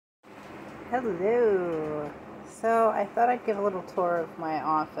Hello. So I thought I'd give a little tour of my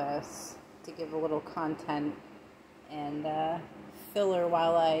office to give a little content and filler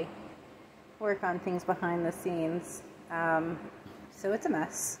while I work on things behind the scenes. So it's a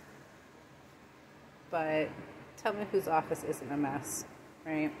mess, but tell me whose office isn't a mess,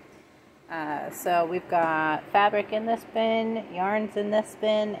 right? So we've got fabric in this bin, yarns in this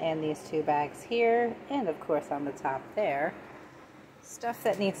bin, and these two bags here, and of course on the top there, stuff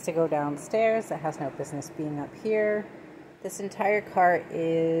that needs to go downstairs that has no business being up here. This entire cart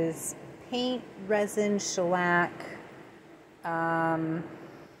is paint, resin, shellac,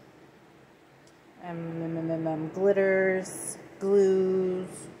 glitters, glues,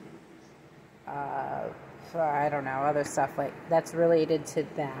 I don't know, other stuff like that's related to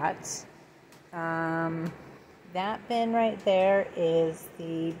that. That bin right there is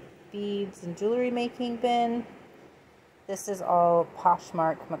the beads and jewelry making bin. This is all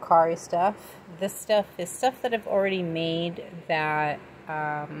Poshmark Macari stuff. This stuff is stuff that I've already made that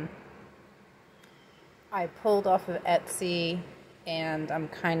I pulled off of Etsy, and I'm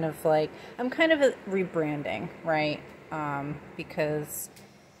kind of rebranding, right? Because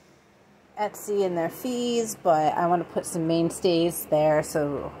Etsy and their fees, but I want to put some mainstays there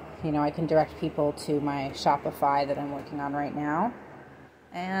so, you know, I can direct people to my Shopify that I'm working on right now.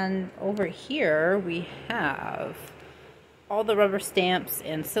 And over here we have all the rubber stamps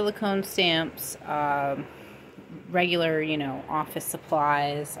and silicone stamps, regular, you know, office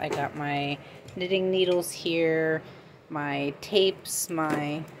supplies. I got my knitting needles here, my tapes,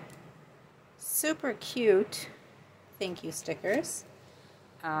 my super cute thank you stickers,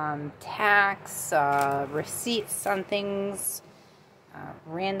 tacks, receipts on things,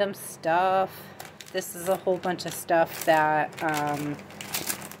 random stuff. This is a whole bunch of stuff that,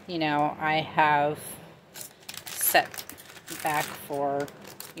 you know, I have set back for,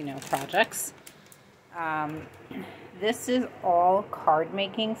 you know, projects. This is all card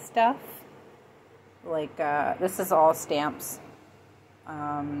making stuff. Like, this is all stamps.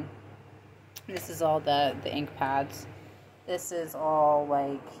 This is all the ink pads. This is all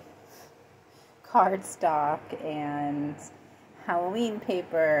like cardstock and Halloween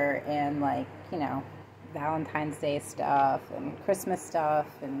paper and, like, you know, Valentine's Day stuff and Christmas stuff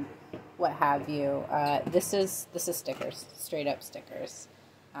and what have you. This is stickers, straight up stickers.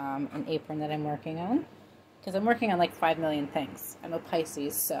 An apron that I'm working on, because I'm working on like 5 million things. I'm a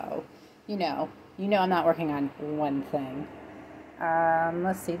Pisces, so you know I'm not working on one thing.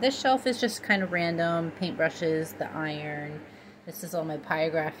 Let's see, this shelf is just kind of random. Paintbrushes, the iron. This is all my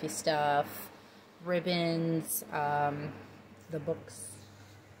pyrography stuff, ribbons, the books.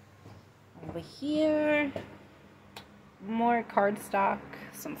 Over here, more cardstock,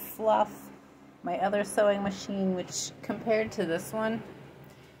 some fluff, my other sewing machine, which compared to this one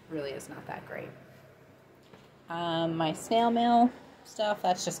really is not that great. My snail mail stuff,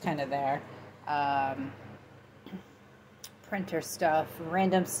 that's just kind of there. Printer stuff,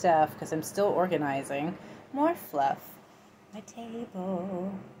 random stuff, because I'm still organizing. More fluff. My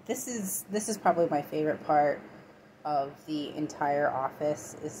table. This is probably my favorite part of the entire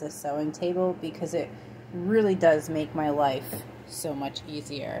office, is the sewing table, because it really does make my life so much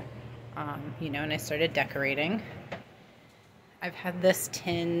easier. You know, and I started decorating. I've had this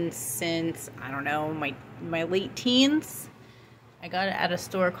tin since, I don't know, my late teens. I got it at a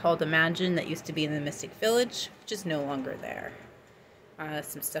store called Imagine that used to be in the Mystic Village, which is no longer there.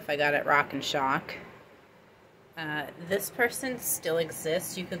 Some stuff I got at Rock and Shock. This person still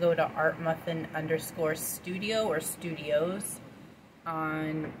exists. You could go to artmuffin_studio or studios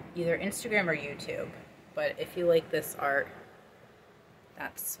on either Instagram or YouTube. But if you like this art,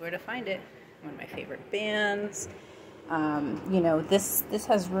 that's where to find it. One of my favorite bands. You know, this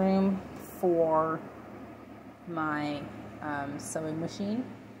has room for my sewing machine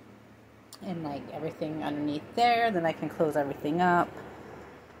and like everything underneath there. Then I can close everything up.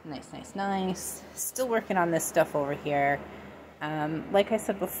 Nice. Still working on this stuff over here. Like I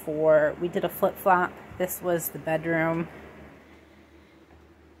said before, we did a flip-flop. This was the bedroom,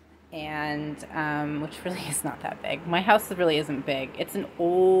 and which really is not that big. My house really isn't big. It's an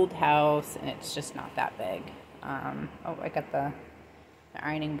old house, and it's just not that big. Oh, I got the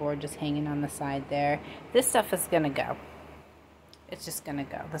ironing board just hanging on the side there. This stuff is gonna go. It's just gonna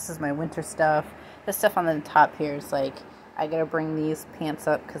go. This is my winter stuff. The stuff on the top here is like, I gotta bring these pants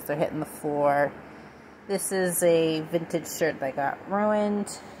up because they're hitting the floor. This is a vintage shirt that got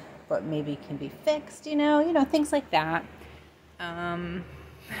ruined, but maybe can be fixed, you know, things like that. I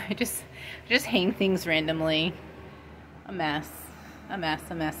just hang things randomly. A mess.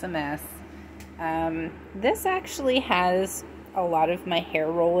 This actually has a lot of my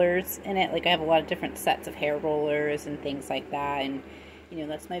hair rollers in it. Like I have a lot of different sets of hair rollers and things like that. And, you know,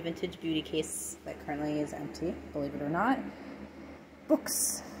 that's my vintage beauty case that currently is empty, believe it or not.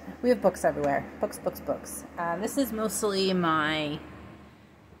 Books. We have books everywhere. Books, books, books. This is mostly my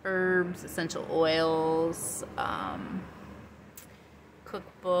herbs, essential oils,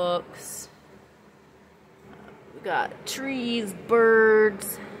 cookbooks. We got trees,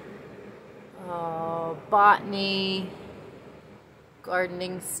 birds, botany,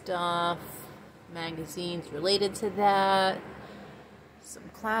 gardening stuff, magazines related to that, some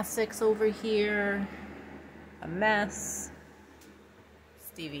classics over here, a mess,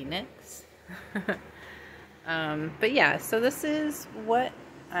 Stevie Nicks. But yeah, so this is what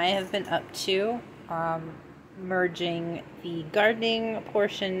I have been up to, merging the gardening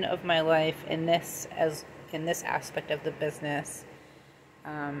portion of my life in this aspect of the business.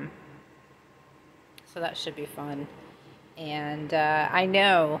 So that should be fun. And I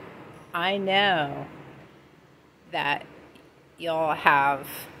know that y'all have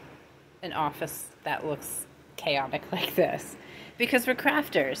an office that looks chaotic like this because we're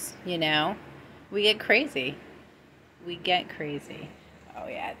crafters, you know. We get crazy. We get crazy. Oh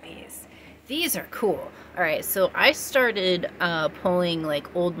yeah, these are cool. All right, so I started pulling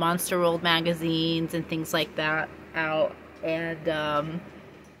like old Monster World magazines and things like that out, and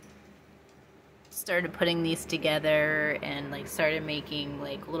started putting these together and like started making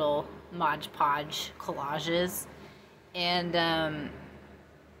like little Mod Podge collages. And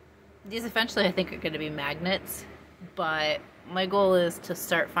these eventually I think are going to be magnets, but my goal is to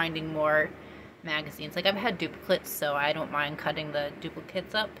start finding more magazines. Like I've had duplicates, so I don't mind cutting the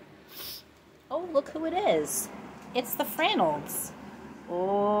duplicates up. Oh, look who it is. It's the Frannies.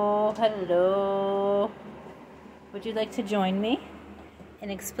 Oh, hello. Would you like to join me in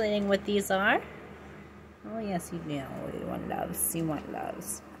explaining what these are? Oh, yes, you know. You want loves. You want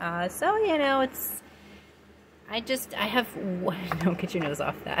loves. So, you know, it's... I have... Don't get your nose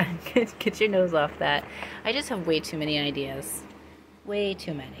off that. Get your nose off that. I just have way too many ideas. Way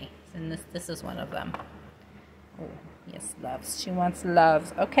too many. And this is one of them. Oh, yes, loves. She wants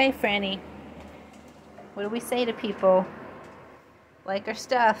loves. Okay, Franny. What do we say to people? Like our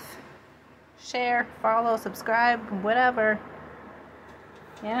stuff. Share, follow, subscribe, whatever.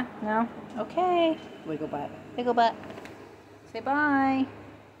 Yeah? No? Okay. Wiggle butt. Wiggle butt. Say bye.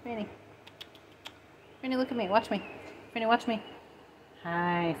 Franny. Franny, look at me. Watch me. Franny, watch me.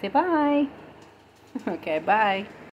 Hi. Say bye. Okay, bye.